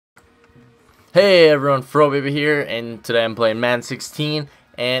Hey everyone, Baby here, and today I'm playing Madden 16,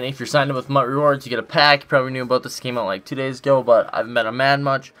 and if you're signed up with Mutt Rewards, you get a pack. You probably knew about this, came out like 2 days ago, but I haven't been on Madden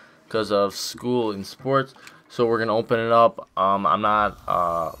much because of school and sports, so we're going to open it up. I'm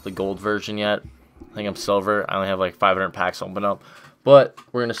not the gold version yet. I think I'm silver. I only have like 500 packs to open up, but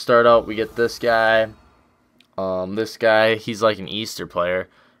we're going to start out. We get this guy. This guy, he's like an Easter player,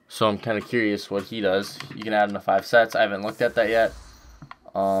 so I'm kind of curious what he does. You can add him to 5 sets. I haven't looked at that yet.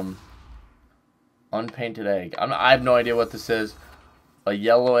 Unpainted egg. I have no idea what this is. A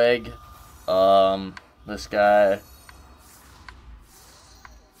yellow egg. This guy.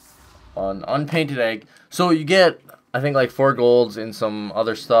 An unpainted egg. So you get, I think, like 4 golds and some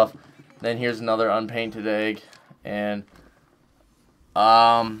other stuff. Then here's another unpainted egg. And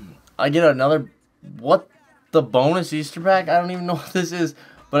I get another, what, the bonus Easter pack? I don't even know what this is.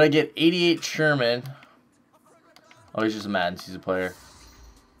 But I get 88 Sherman. Oh, he's just a Madden season player.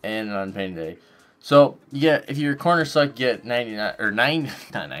 And an unpainted egg. So, you get, if your corner suck, you get 99, or 9,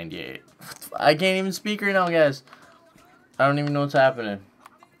 not 98. I can't even speak right now, guys. I don't even know what's happening.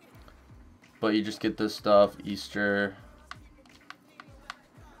 But you just get this stuff, Easter.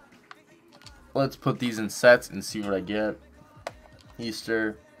 Let's put these in sets and see what I get.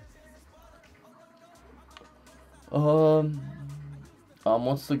 Easter. What's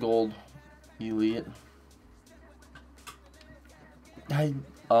the gold? Elite.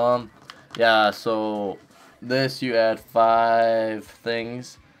 Yeah, so this you add 5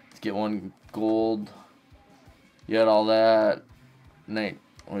 things to get 1 gold. You add all that. 99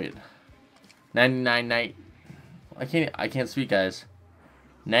 night. I can't speak, guys.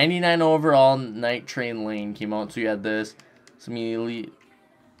 99 overall night train lane came out, so you had this. Some elite.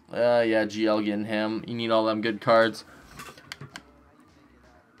 Yeah, GL getting him. You need all them good cards.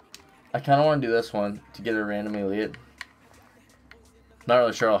 I kind of want to do this one to get a random elite. Not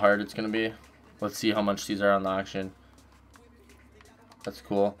really sure how hard it's going to be. Let's see how much these are on the auction. That's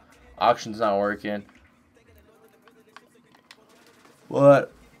cool. Auction's not working.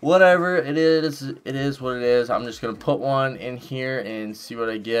 Whatever it is what it is. I'm just going to put one in here and see what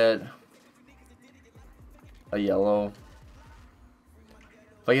I get. A yellow.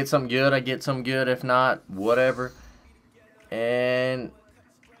 If I get something good, I get something good. If not, whatever. And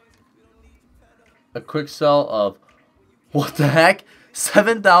a quick sell of, what the heck?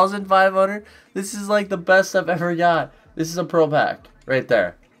 7,500. This is like the best I've ever got. This is a pro pack right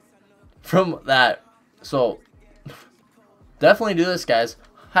there. From that, so definitely do this, guys.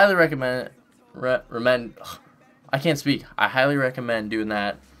 Highly recommend it. I can't speak. I highly recommend doing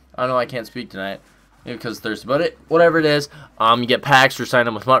that. I know I can't speak tonight because there's about it. Whatever it is, you get packs for signing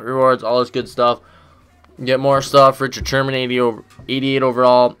up with Mutt Rewards, all this good stuff. You get more stuff. Richard Sherman, 88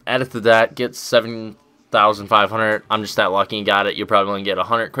 overall. Add it to that. Get 7,500. I'm just that lucky and got it. You'll probably only get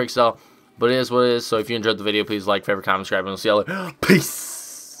 100 quick sell. But it is what it is. So if you enjoyed the video, please like, favorite, comment, subscribe, and we'll see y'all later. Peace.